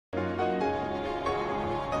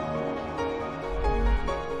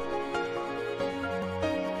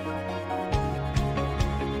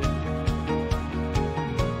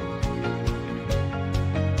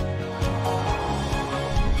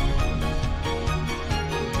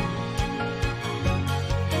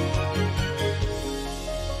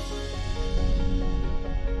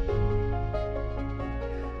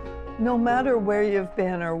No matter where you've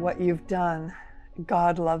been or what you've done,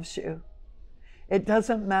 God loves you. It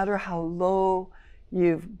doesn't matter how low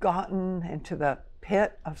you've gotten into the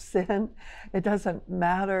pit of sin. It doesn't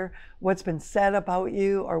matter what's been said about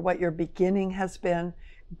you or what your beginning has been.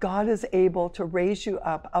 God is able to raise you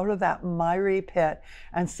up out of that miry pit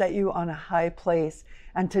and set you on a high place.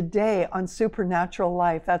 And today on Supernatural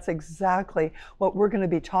Life, that's exactly what we're going to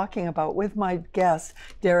be talking about with my guest,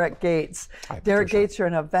 Derrick Gates. Hi, Derrick Patricia. Gates, you're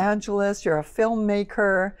an evangelist, you're a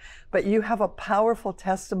filmmaker, but you have a powerful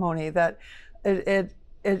testimony that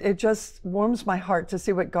it just warms my heart to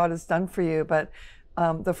see what God has done for you. But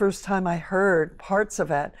the first time I heard parts of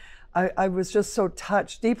it, I was just so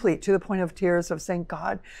touched deeply to the point of tears of saying,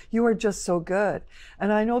 God, you are just so good.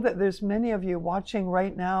 And I know that there's many of you watching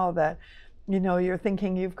right now that, you know, you're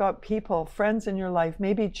thinking you've got people, friends in your life,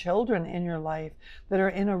 maybe children in your life that are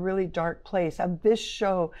in a really dark place. And this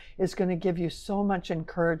show is going to give you so much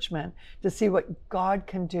encouragement to see what God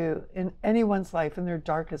can do in anyone's life in their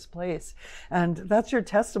darkest place. And that's your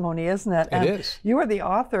testimony, isn't it? It is. You are the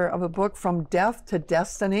author of a book, From Death to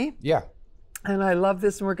Destiny. Yeah. And I love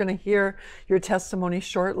this, and we're going to hear your testimony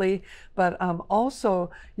shortly. But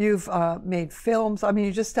also, you've made films. I mean,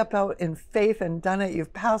 you just stepped out in faith and done it.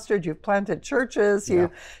 You've pastored, you've planted churches, Yeah.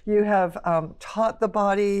 you have taught the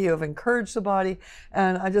body, you have encouraged the body.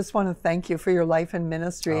 And I just want to thank you for your life and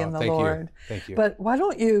ministry in the thank you. Lord. Thank you. But why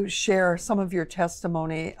don't you share some of your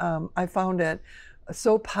testimony? I found it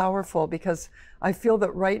so powerful because I feel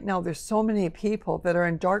that right now there's so many people that are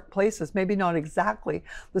in dark places, maybe not exactly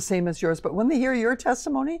the same as yours, but when they hear your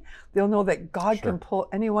testimony, they'll know that God Sure. can pull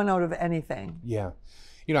anyone out of anything. Yeah.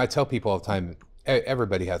 You know, I tell people all the time,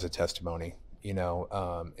 everybody has a testimony. You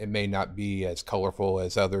know, it may not be as colorful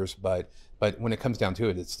as others, but when it comes down to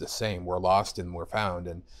it, it's the same. We're lost and we're found.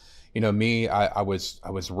 And, you know, me, I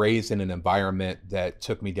was raised in an environment that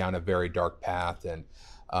took me down a very dark path. And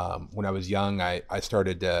when I was young, I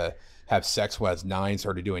started to have sex when I was 9,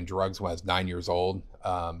 started doing drugs when I was 9 years old.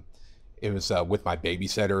 It was with my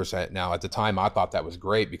babysitters. Now, at the time, I thought that was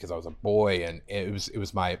great because I was a boy, and it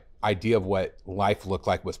was my idea of what life looked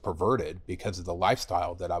like was perverted because of the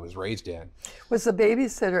lifestyle that I was raised in. Was the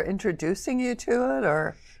babysitter introducing you to it,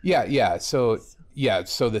 or? Yeah. So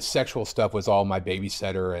the sexual stuff was all my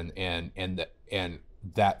babysitter and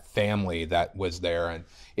that family that was there, and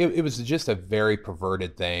it was just a very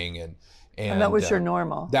perverted thing, and that was your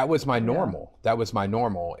normal. That was my normal. Yeah. That was my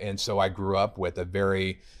normal. And so I grew up with a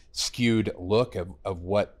very skewed look of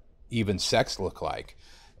what even sex looked like,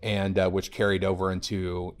 and which carried over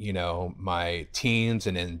into, you know, my teens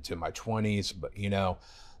and into my 20s. But you know,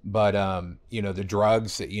 the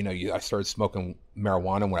drugs that, you know, I started smoking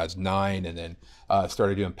marijuana when I was 9, and then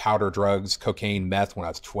started doing powder drugs, cocaine, meth when I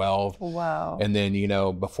was 12. Wow. And then, you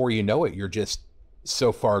know, before you know it, you're just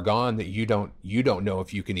so far gone that you don't know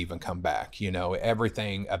if you can even come back. You know,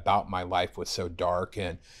 everything about my life was so dark.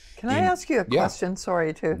 And can I ask you a question?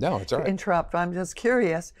 Sorry to interrupt. I'm just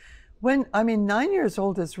curious. 9 years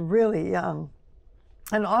old is really young.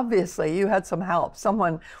 And obviously you had some help.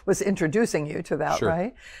 Someone was introducing you to that, Sure.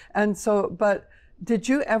 right? And so, but did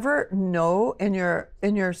you ever know in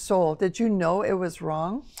your soul, did you know it was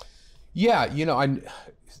wrong? Yeah, you know,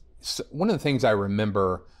 one of the things I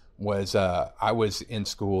remember was I was in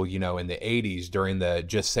school, you know, in the 80s during the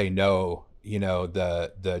Just Say No, you know,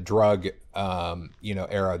 the drug, you know,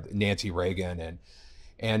 era, Nancy Reagan.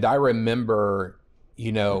 And I remember,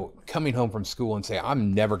 you know, coming home from school and say,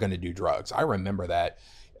 I'm never going to do drugs. I remember that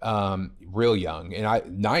real young,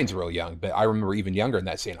 and 9's real young, but I remember even younger than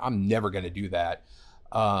that saying, I'm never going to do that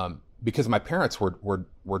because my parents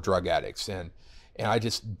were drug addicts, and I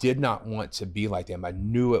just did not want to be like them. I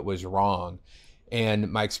knew it was wrong.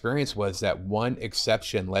 And my experience was that one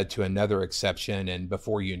exception led to another exception, and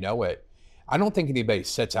before you know it, I don't think anybody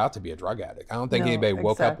sets out to be a drug addict. I don't think anybody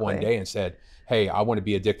woke up one day and said, hey, I want to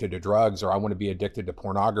be addicted to drugs, or I want to be addicted to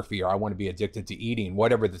pornography, or I want to be addicted to eating,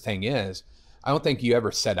 whatever the thing is. I don't think you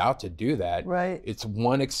ever set out to do that. Right. It's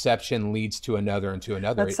one exception leads to another and to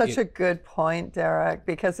another. That's such a good point, Derrick,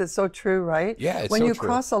 because it's so true, right? Yeah, it's when so you true.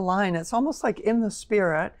 cross a line, it's almost like in the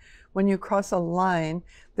spirit, when you cross a line,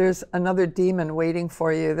 there's another demon waiting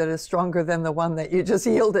for you that is stronger than the one that you just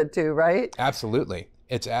yielded to, right? Absolutely.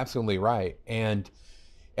 It's absolutely right. And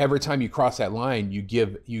every time you cross that line, you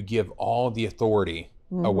give all the authority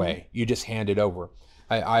away. You just hand it over.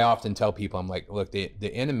 I often tell people, I'm like, look, the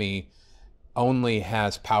enemy only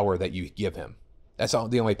has power that you give him. That's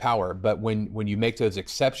the only power. But when you make those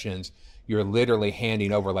exceptions, you're literally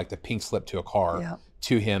handing over like the pink slip to a car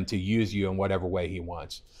to him to use you in whatever way he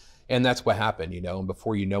wants. And that's what happened, you know, and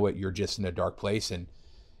before you know it, you're just in a dark place. And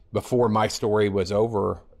before my story was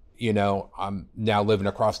over, you know, I'm now living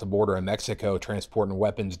across the border in Mexico, transporting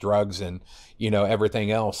weapons, drugs, and, you know,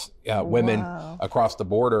 everything else, women Wow. across the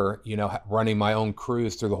border, you know, running my own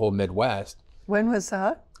cruise through the whole Midwest. When was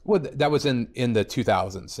that? Well, that was in the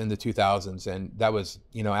 2000s, and that was,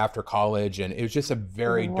 you know, after college, and it was just a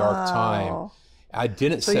very dark time. Wow. I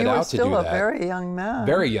didn't So set you were out to do still a that. very young man.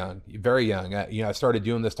 Very young, very young. You know, I started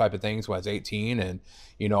doing this type of things when I was 18, and,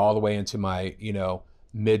 you know, all the way into my, you know,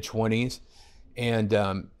 mid 20s. And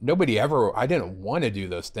I didn't want to do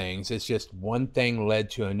those things. It's just one thing led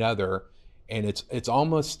to another, and it's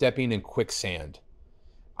almost stepping in quicksand.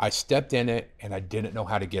 I stepped in it and I didn't know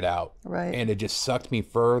how to get out. Right. And it just sucked me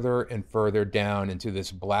further and further down into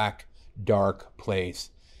this black, dark place.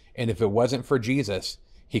 And if it wasn't for Jesus,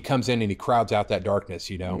 he comes in and he crowds out that darkness,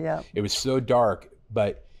 you know? Yeah. It was so dark,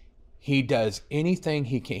 but he does anything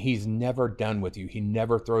he can. He's never done with you. He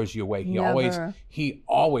never throws you away. He Never.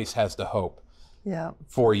 always has the hope Yeah.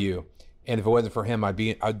 for you. And if it wasn't for him, I'd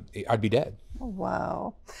be dead.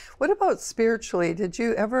 Wow. What about spiritually? Did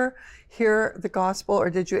you ever hear the gospel, or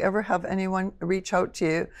did you ever have anyone reach out to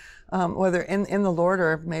you, whether in the Lord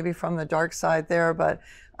or maybe from the dark side there? But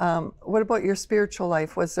what about your spiritual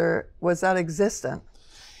life? Was that existent?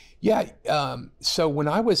 Yeah. So when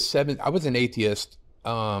I was 7, I was an atheist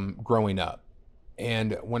growing up.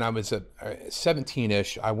 And when I was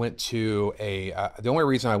 17-ish, I went to the only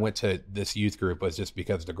reason I went to this youth group was just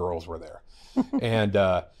because the girls were there. And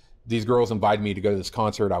these girls invited me to go to this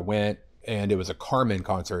concert. I went, and it was a Carmen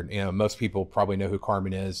concert. You know, most people probably know who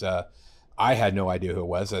Carmen is. I had no idea who it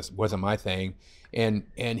was. That wasn't my thing. And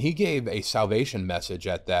he gave a salvation message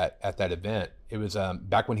at that event. It was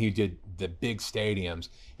back when he did the big stadiums,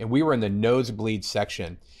 and we were in the nosebleed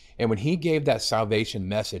section. And when he gave that salvation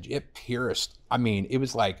message, it pierced. I mean, it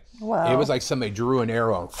was like, Wow. It was like somebody drew an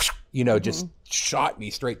arrow, you know, just shot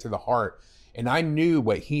me straight through the heart. And I knew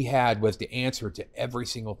what he had was the answer to every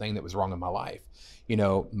single thing that was wrong in my life. You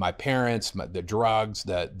know, my parents, the drugs,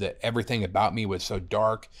 the everything about me was so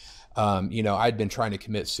dark. You know, I'd been trying to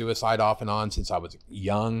commit suicide off and on since I was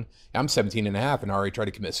young. I'm 17 and a half and I already tried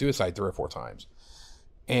to commit suicide 3 or 4 times.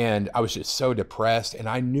 And I was just so depressed, and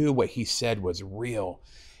I knew what he said was real.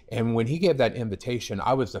 And when he gave that invitation,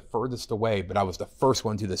 I was the furthest away, but I was the first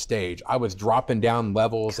one to the stage. I was dropping down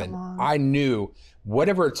levels, and I knew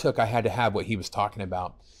whatever it took, I had to have what he was talking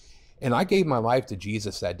about. And I gave my life to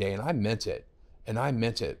Jesus that day, and I meant it. And I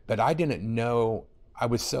meant it. But I didn't know, I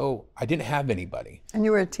didn't have anybody. And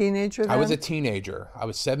you were a teenager then? I was a teenager. I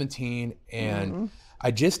was 17, and I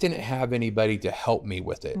just didn't have anybody to help me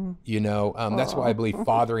with it. You know, that's why I believe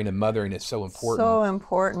fathering and mothering is so important. So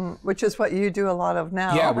important, which is what you do a lot of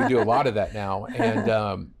now. Yeah, we do a lot of that now.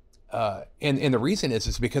 And the reason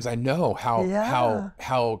is because I know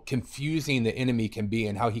how confusing the enemy can be,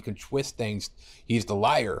 and how he can twist things. He's the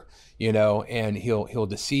liar, you know, and he'll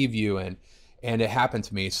deceive you, and it happened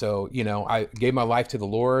to me. So, you know, I gave my life to the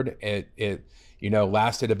Lord. It you know,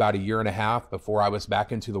 lasted about 1.5 years before I was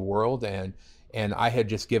back into the world, and I had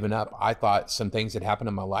just given up. I thought some things had happened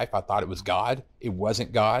in my life. I thought it was God. It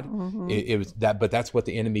wasn't God. It was that, but that's what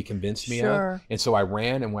the enemy convinced me of. And so I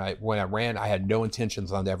ran, and when I ran, I had no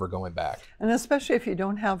intentions on ever going back. And especially if you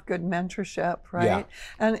don't have good mentorship, right? Yeah.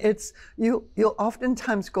 And you'll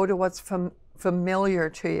oftentimes go to what's familiar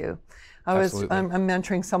to you. I'm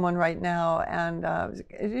mentoring someone right now, and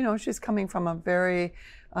you know, she's coming from a very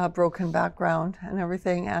broken background and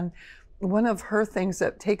everything, and one of her things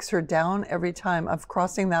that takes her down every time of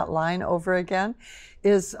crossing that line over again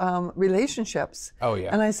is relationships. Oh, yeah.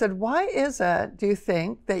 And I said, why is it, do you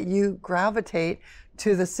think, that you gravitate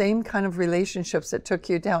to the same kind of relationships that took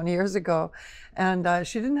you down years ago? And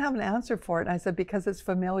she didn't have an answer for it. And I said, because it's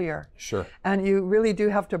familiar. Sure. And you really do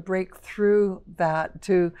have to break through that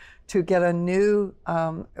to get a new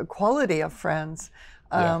quality of friends,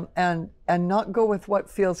 and not go with what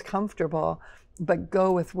feels comfortable, but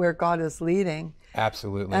go with where God is leading.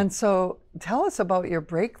 Absolutely. And so tell us about your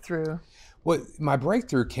breakthrough. Well, my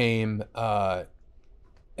breakthrough came, I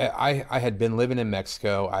had been living in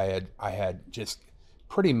Mexico. I had just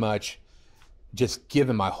pretty much just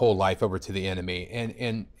given my whole life over to the enemy.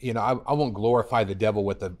 And you know, I won't glorify the devil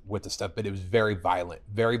with the stuff, but it was very violent,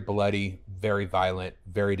 very bloody, very violent,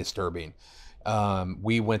 very disturbing.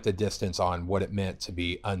 We went the distance on what it meant to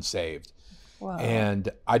be unsaved. Wow. And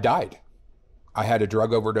I died. I had a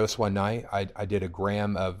drug overdose one night. I did 1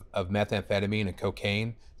 gram of methamphetamine and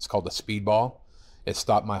cocaine. It's called a speedball. It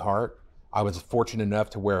stopped my heart. I was fortunate enough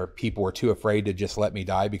to where people were too afraid to just let me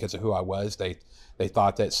die because of who I was. They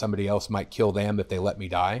thought that somebody else might kill them if they let me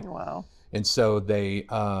die. Wow. And so they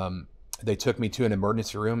took me to an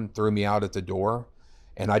emergency room, threw me out at the door,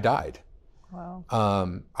 and I died. Wow.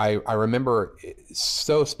 I remember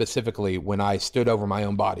so specifically when I stood over my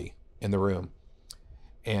own body in the room.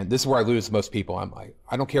 And this is where I lose most people. I'm like,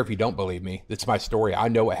 I don't care if you don't believe me. It's my story. I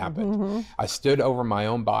know what happened. Mm-hmm. I stood over my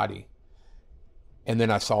own body, and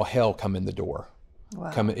then I saw hell come in the door,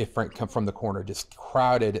 Wow. come from the corner, just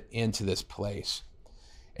crowded into this place.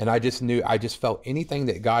 And I just felt anything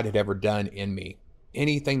that God had ever done in me,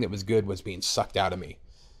 anything that was good was being sucked out of me.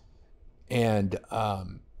 And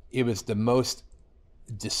it was the most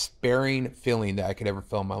despairing feeling that I could ever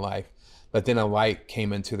feel in my life. But then a light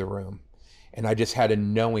came into the room, and I just had a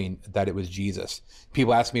knowing that it was Jesus.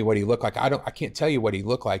 People ask me what he looked like. I can't tell you what he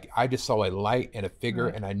looked like. I just saw a light and a figure,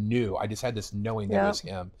 and I knew. I just had this knowing that it was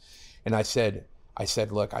him. And I said,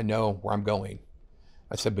 look, I know where I'm going.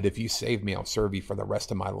 I said, but if you save me, I'll serve you for the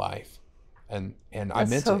rest of my life. And I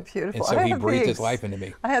meant so it. Beautiful. And so he breathed his life into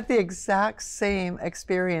me. I had the exact same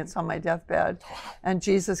experience on my deathbed. And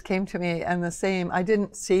Jesus came to me, and the same, I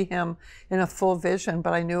didn't see him in a full vision,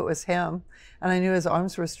 but I knew it was him. And I knew his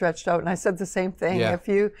arms were stretched out. And I said the same thing. Yeah.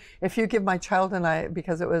 If you give my child and I,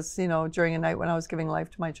 because it was, during a night when I was giving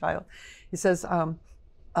life to my child, he says, I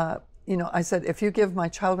said, if you give my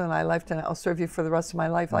child and I life tonight, I'll serve you for the rest of my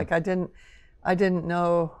life. Mm-hmm. Like I didn't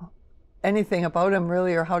know anything about him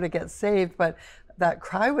really or how to get saved, but that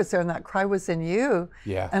cry was there, and that cry was in you.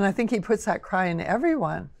 Yeah. And I think he puts that cry in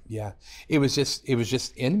everyone. Yeah. It was just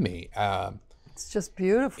in me. It's just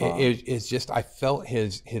beautiful. It's just, I felt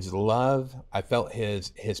his love. I felt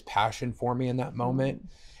his passion for me in that moment.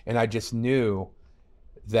 And I just knew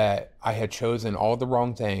that I had chosen all the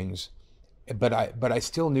wrong things, but I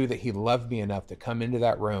still knew that he loved me enough to come into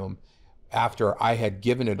that room after I had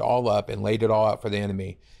given it all up and laid it all out for the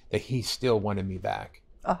enemy, that he still wanted me back.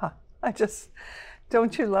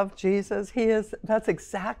 Don't you love Jesus? That's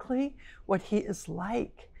exactly what he is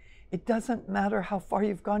like. It doesn't matter how far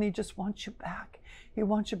you've gone, he just wants you back. He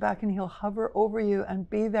wants you back, and he'll hover over you and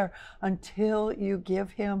be there until you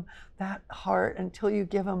give him that heart, until you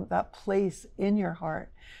give him that place in your heart.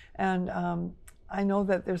 And I know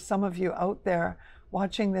that there's some of you out there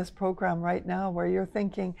watching this program right now where you're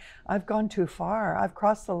thinking, I've gone too far, I've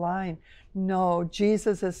crossed the line. No,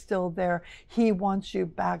 Jesus is still there. He wants you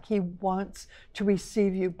back. He wants to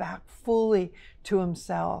receive you back fully to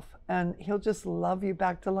himself, and he'll just love you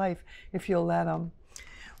back to life if you'll let him.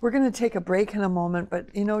 We're going to take a break in a moment,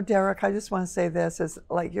 but Derrick, I just want to say this, is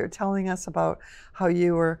like you're telling us about how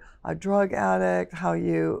you were a drug addict, how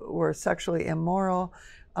you were sexually immoral.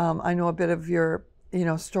 I know a bit of your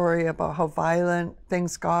story about how violent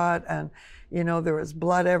things got, and there was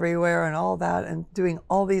blood everywhere and all that, and doing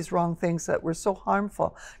all these wrong things that were so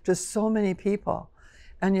harmful to so many people.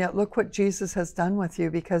 And yet look what Jesus has done with you,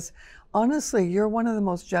 because honestly, you're one of the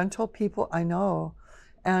most gentle people I know.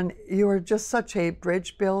 And you are just such a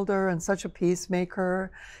bridge builder and such a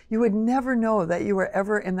peacemaker. You would never know that you were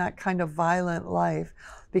ever in that kind of violent life,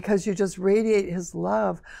 because you just radiate his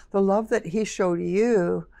love. The love that he showed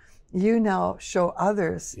you, you now show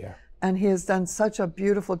others. Yeah. And he has done such a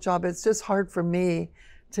beautiful job. It's just hard for me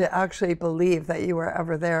to actually believe that you were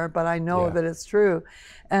ever there, but I know that it's true.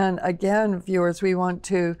 And again, viewers, we want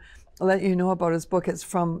to let you know about his book. It's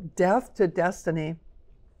From Death to Destiny.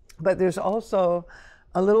 But there's also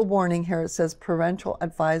a little warning here. It says parental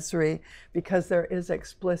advisory, because there is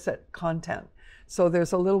explicit content. So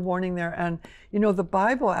there's a little warning there. And the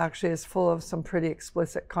Bible actually is full of some pretty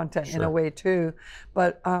explicit content in a way too.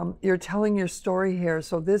 But you're telling your story here.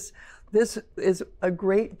 So this is a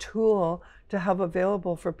great tool to have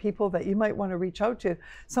available for people that you might want to reach out to.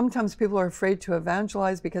 Sometimes people are afraid to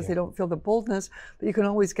evangelize because they don't feel the boldness, but you can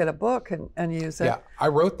always get a book and use it. Yeah, I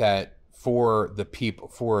wrote that for the people,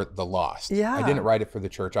 for the lost. Yeah. I didn't write it for the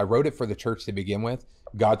church. I wrote it for the church to begin with.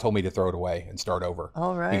 God told me to throw it away and start over.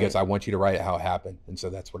 All right. Because I want you to write it how it happened. And so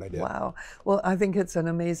that's what I did. Wow. Well, I think it's an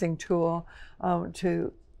amazing tool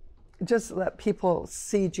to just let people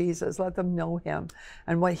see Jesus, let them know him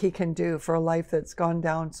and what he can do for a life that's gone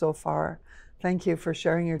down so far. Thank you for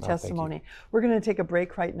sharing your testimony. Thank you. We're going to take a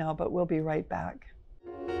break right now, but we'll be right back.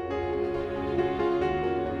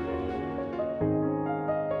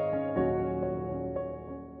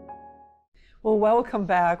 Well, welcome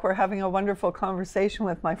back. We're having a wonderful conversation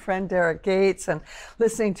with my friend Derrick Gates and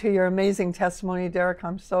listening to your amazing testimony. Derrick,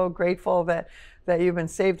 I'm so grateful that you've been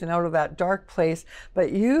saved and out of that dark place.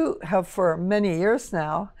 But you have for many years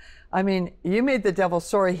now, I mean, you made the devil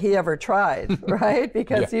sorry he ever tried, right?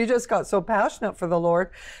 Because you just got so passionate for the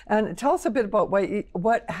Lord. And tell us a bit about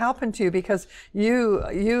what happened to you, because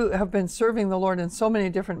you have been serving the Lord in so many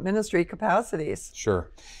different ministry capacities.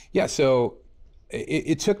 Sure. Yeah, so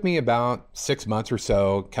it took me about 6 months or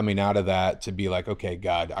so coming out of that to be like, okay,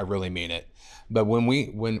 God, I really mean it. But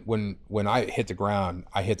when I hit the ground,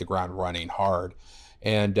 I hit the ground running hard.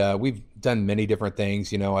 And we've done many different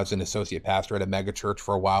things, as an associate pastor at a mega church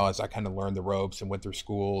for a while, as I kind of learned the ropes and went through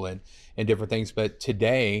school and different things. But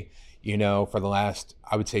today, for the last,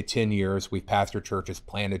 I would say 10 years, we've pastored churches,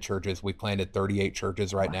 planted churches. We've planted 38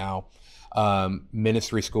 churches right now.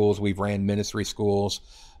 Ministry schools, we've ran ministry schools.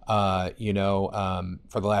 For the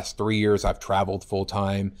last 3 years, I've traveled full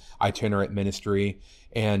time, itinerant ministry.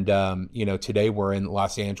 And, today we're in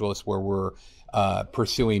Los Angeles, where we're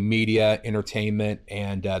pursuing media, entertainment,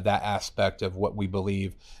 and that aspect of what we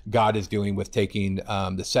believe God is doing with taking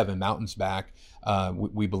the 7 mountains back.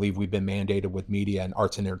 We believe we've been mandated with media and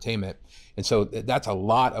arts and entertainment. And so that's a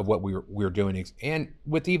lot of what we're doing. And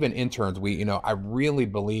with even interns, I really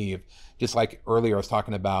believe, just like earlier I was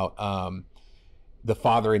talking about, the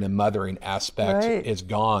fathering and mothering aspect is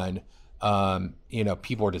gone.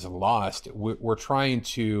 People are just lost. We're trying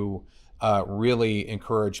to really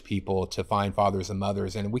encourage people to find fathers and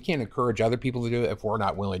mothers, and we can't encourage other people to do it if we're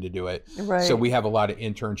not willing to do it. Right. So we have a lot of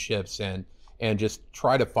internships and just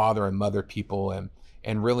try to father and mother people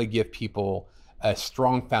and really give people a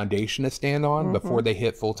strong foundation to stand on before they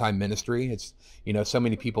hit full-time ministry. It's, so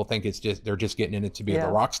many people think they're just getting in it to be the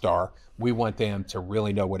rock star. We want them to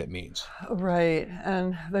really know what it means. Right.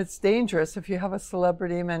 And that's dangerous if you have a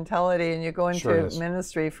celebrity mentality and you go into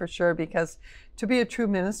ministry, for sure, because to be a true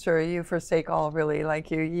minister, you forsake all, really,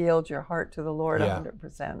 like you yield your heart to the Lord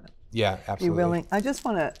 100%. Yeah, absolutely. Be willing. I just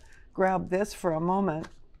want to grab this for a moment,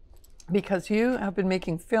 because you have been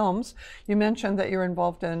making films. You mentioned that you're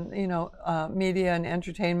involved in, media and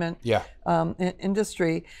entertainment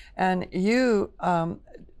industry, and you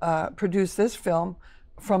produced this film,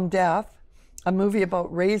 From Death, a movie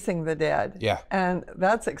about raising the dead. Yeah. And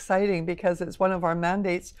that's exciting, because it's one of our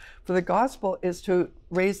mandates for the gospel is to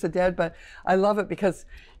raise the dead. But I love it because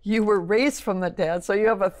you were raised from the dead, so you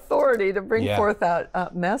have authority to bring forth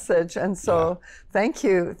that message. And so thank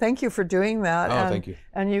you for doing that. Oh, and, thank you.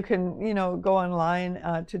 And you can, go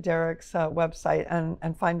online to Derrick's website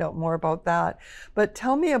and find out more about that. But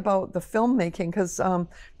tell me about the filmmaking, because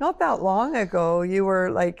not that long ago, you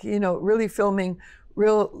were really filming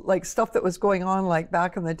real stuff that was going on, like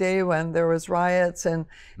back in the day when there was riots in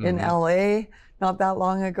LA. Not that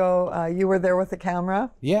long ago, you were there with the camera.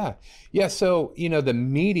 Yeah. So the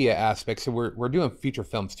media aspect. So we're doing feature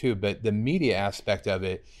films too, but the media aspect of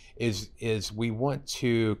it is we want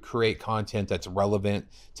to create content that's relevant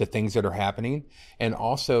to things that are happening, and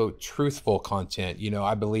also truthful content.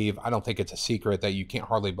 I don't think it's a secret that you can't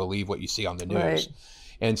hardly believe what you see on the news. Right.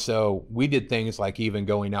 And so we did things like even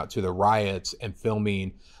going out to the riots and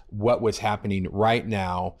filming what was happening right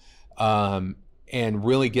now, and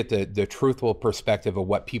really get the truthful perspective of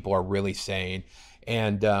what people are really saying.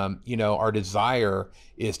 And, our desire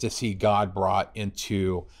is to see God brought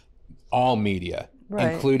into all media,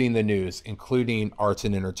 including the news, including arts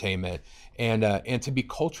and entertainment, and to be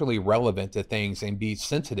culturally relevant to things and be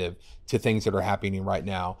sensitive to things that are happening right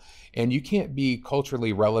now. And you can't be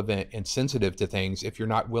culturally relevant and sensitive to things if you're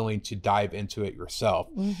not willing to dive into it yourself.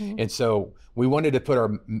 And so we wanted to put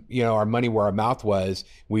our money where our mouth was.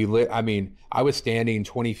 I was standing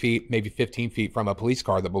 20 feet, maybe 15 feet from a police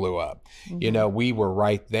car that blew up. We were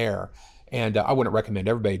right there. And I wouldn't recommend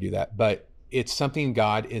everybody do that, but it's something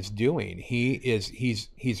God is doing.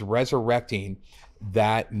 He's resurrecting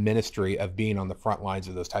that ministry of being on the front lines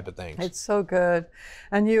of those type of things. It's so good.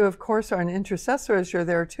 And you, of course, are an intercessor as you're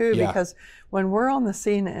there too, because when we're on the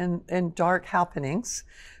scene in dark happenings,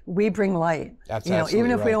 we bring light. That's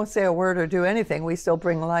even if we don't say a word or do anything, we still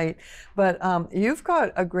bring light. But you've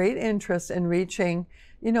got a great interest in reaching,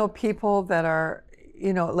 people that are,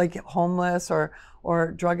 like homeless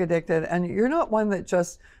or drug addicted. And you're not one that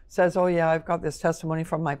just says, oh yeah, I've got this testimony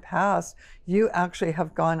from my past. You actually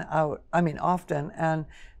have gone out, often,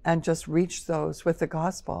 and just reached those with the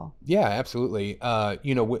gospel. Yeah, absolutely.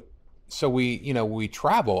 So we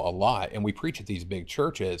travel a lot and we preach at these big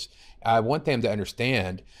churches. I want them to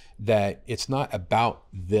understand that it's not about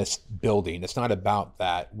this building. It's not about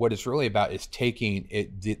that. What it's really about is taking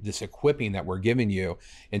this equipping that we're giving you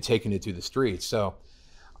and taking it to the streets. So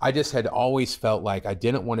I just had always felt like I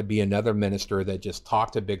didn't want to be another minister that just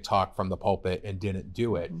talked a big talk from the pulpit and didn't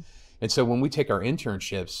do it. And so when we take our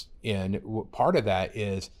internships in, part of that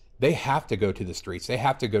is they have to go to the streets. They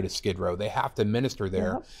have to go to Skid Row. They have to minister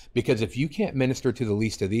there, because if you can't minister to the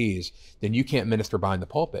least of these, then you can't minister behind the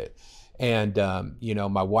pulpit. And,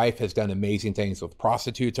 my wife has done amazing things with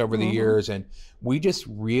prostitutes over the years. And we just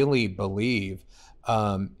really believe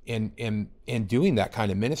in in doing that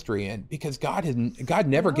kind of ministry. And because God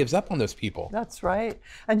never gives up on those people. That's right.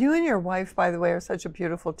 And you and your wife, by the way, are such a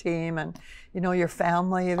beautiful team, and your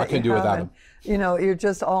family that I couldn't do without them. You're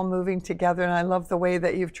just all moving together. And I love the way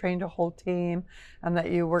that you've trained a whole team and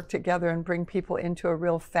that you work together and bring people into a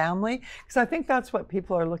real family. Because I think that's what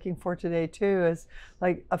people are looking for today too, is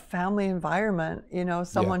like a family environment,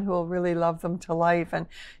 someone who will really love them to life. And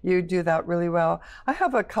you do that really well. I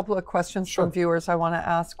have a couple of questions from viewers I want to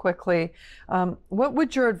ask quickly. What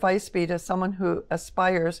would your advice be to someone who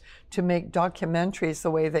aspires to make documentaries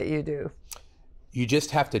the way that you do? You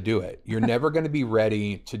just have to do it. You're never going to be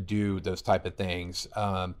ready to do those type of things.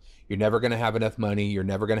 You're never going to have enough money. You're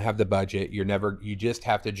never going to have the budget. You just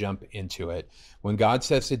have to jump into it. When God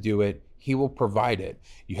says to do it, He will provide it.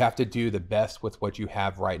 You have to do the best with what you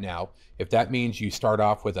have right now. If that means you start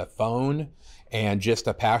off with a phone and just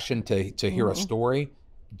a passion to hear a story,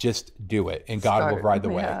 just do it, and God will provide the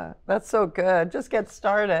way. Yeah, that's so good. Just get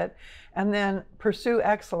started, and then pursue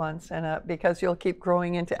excellence in it, because you'll keep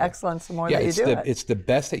growing into excellence the more that you do it. It's the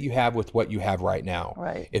best that you have with what you have right now.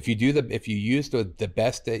 Right. If you use the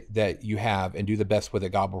best that you have and do the best with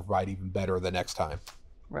it, God will provide even better the next time.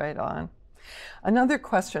 Right on. Another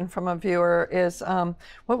question from a viewer is,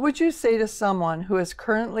 what would you say to someone who is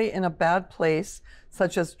currently in a bad place,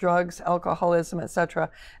 such as drugs, alcoholism, etc.,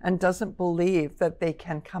 and doesn't believe that they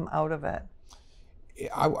can come out of it?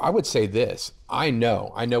 I would say this. I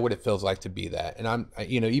know what it feels like to be that. And I'm,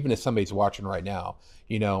 even if somebody's watching right now,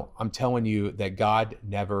 I'm telling you that God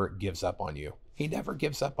never gives up on you. He never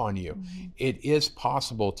gives up on you. Mm-hmm. It is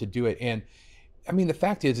possible to do it. And I mean, the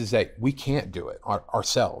fact is that we can't do it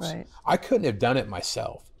ourselves. Right. I couldn't have done it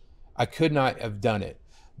myself. I could not have done it,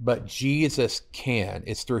 but Jesus can.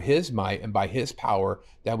 It's through His might and by His power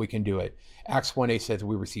that we can do it. Acts 1:8 says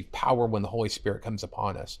we receive power when the Holy Spirit comes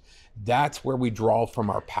upon us. That's where we draw from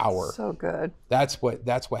our power. So good. That's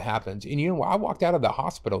what happens. And I walked out of the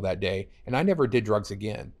hospital that day and I never did drugs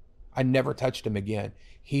again. I never touched them again.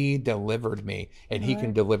 He delivered me, and He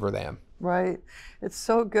can deliver them. Right. It's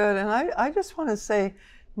so good. And I just want to say,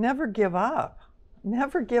 never give up.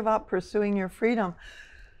 Never give up pursuing your freedom.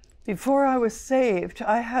 Before I was saved,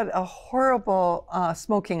 I had a horrible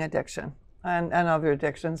smoking addiction and other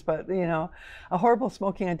addictions, but a horrible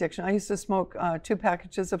smoking addiction. I used to smoke 2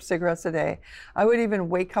 packages of cigarettes a day. I would even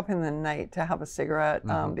wake up in the night to have a cigarette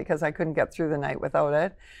because I couldn't get through the night without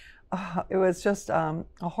it. It was just a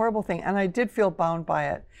horrible thing. And I did feel bound by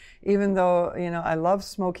it. Even though, I loved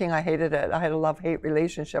smoking, I hated it. I had a love-hate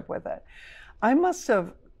relationship with it. I must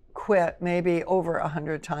have quit maybe over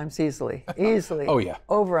 100 times easily. Oh yeah.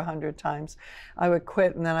 Over 100 times. I would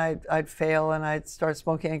quit, and then I'd fail, and I'd start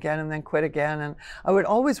smoking again, and then quit again. And I would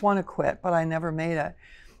always want to quit, but I never made it.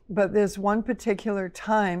 But there's one particular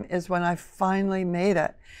time is when I finally made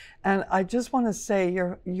it. And I just want to say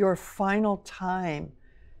your final time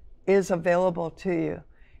is available to you.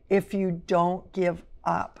 If you don't give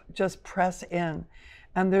up, just press in.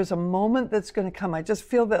 And there's a moment that's going to come. I just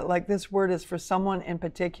feel that like this word is for someone in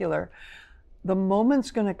particular. The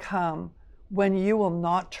moment's going to come when you will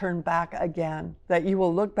not turn back again, that you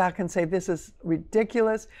will look back and say, this is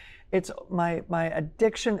ridiculous. It's my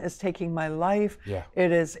addiction is taking my life. Yeah.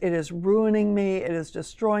 It is ruining me. It is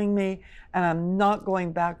destroying me, and I'm not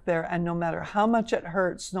going back there. And no matter how much it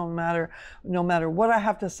hurts, no matter what I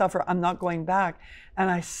have to suffer, I'm not going back. And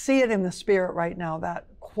I see it in the spirit right now. That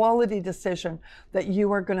quality decision that you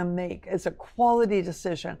are going to make is a quality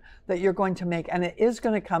decision that you're going to make, and it is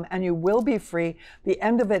going to come, and you will be free. The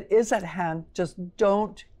end of it is at hand. Just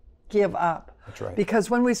don't give up. That's right. Because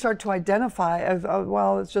when we start to identify as, oh,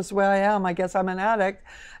 well, it's just where I am, I guess I'm an addict,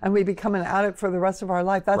 and we become an addict for the rest of our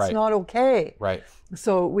life, that's not okay. Right.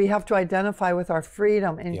 So we have to identify with our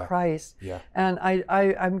freedom in Christ. Yeah. And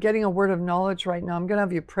I'm getting a word of knowledge right now. I'm going to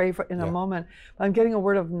have you pray in a moment. But I'm getting a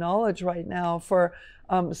word of knowledge right now for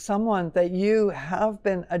someone that you have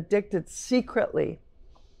been addicted secretly.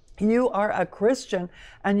 You are a Christian,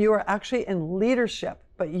 and you are actually in leadership,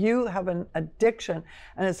 but you have an addiction,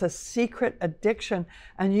 and it's a secret addiction,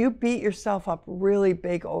 and you beat yourself up really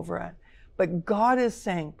big over it. But God is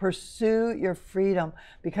saying, pursue your freedom,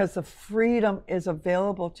 because the freedom is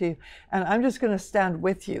available to you. And I'm just going to stand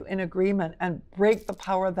with you in agreement and break the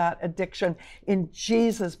power of that addiction in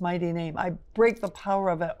Jesus' mighty name. I break the power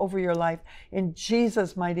of it over your life in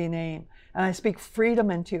Jesus' mighty name. And I speak freedom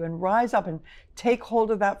into you, and rise up and take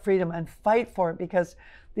hold of that freedom and fight for it, because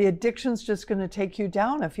the addiction's just going to take you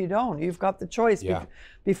down if you don't. You've got the choice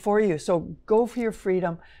before you. So go for your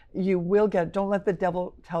freedom. You will get, don't let the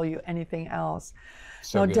devil tell you anything else.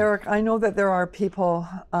 So now, good. Derrick, I know that there are people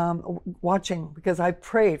watching, because I've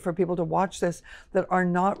prayed for people to watch this that are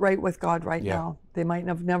not right with God right now. They might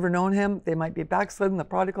have never known him. They might be backslidden, the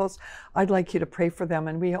prodigals. I'd like you to pray for them.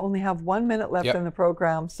 And we only have 1 minute left in the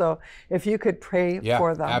program. So if you could pray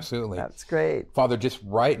for them. Absolutely. That's great. Father, just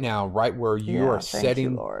right now, right where you are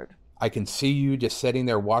sitting, Lord. I can see you just sitting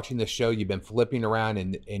there watching the show. You've been flipping around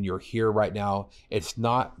and you're here right now. It's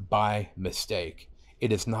not by mistake.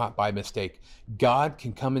 It is not by mistake. God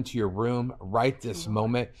can come into your room right this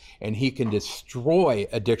moment, and he can destroy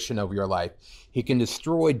addiction over your life. He can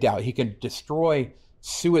destroy doubt. He can destroy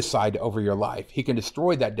suicide over your life. He can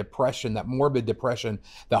destroy that depression, that morbid depression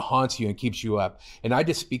that haunts you and keeps you up. And I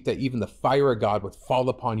just speak that even the fire of God would fall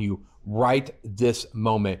upon you right this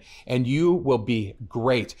moment, and you will be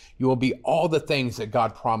great. You will be all the things that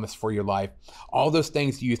God promised for your life. All those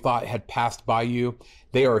things you thought had passed by you,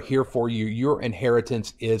 they are here for you. Your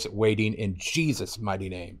inheritance is waiting in Jesus' mighty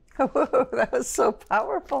name. Oh, that was so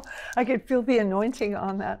powerful. I could feel the anointing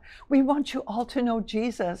on that. We want you all to know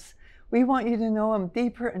Jesus. We want you to know him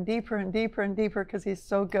deeper and deeper and deeper and deeper, because he's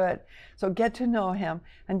so good. So get to know him.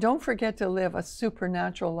 And don't forget to live a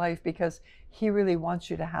supernatural life, because he really wants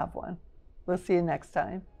you to have one. We'll see you next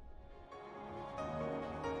time.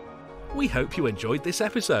 We hope you enjoyed this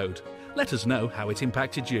episode. Let us know how it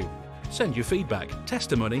impacted you. Send your feedback,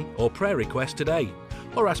 testimony, or prayer request today,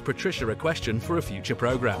 or ask Patricia a question for a future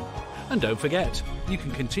program. And don't forget, you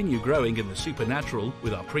can continue growing in the supernatural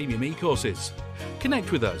with our premium e-courses.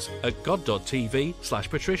 Connect with us at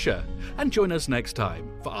god.tv/Patricia and join us next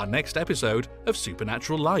time for our next episode of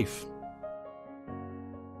Supernatural Life.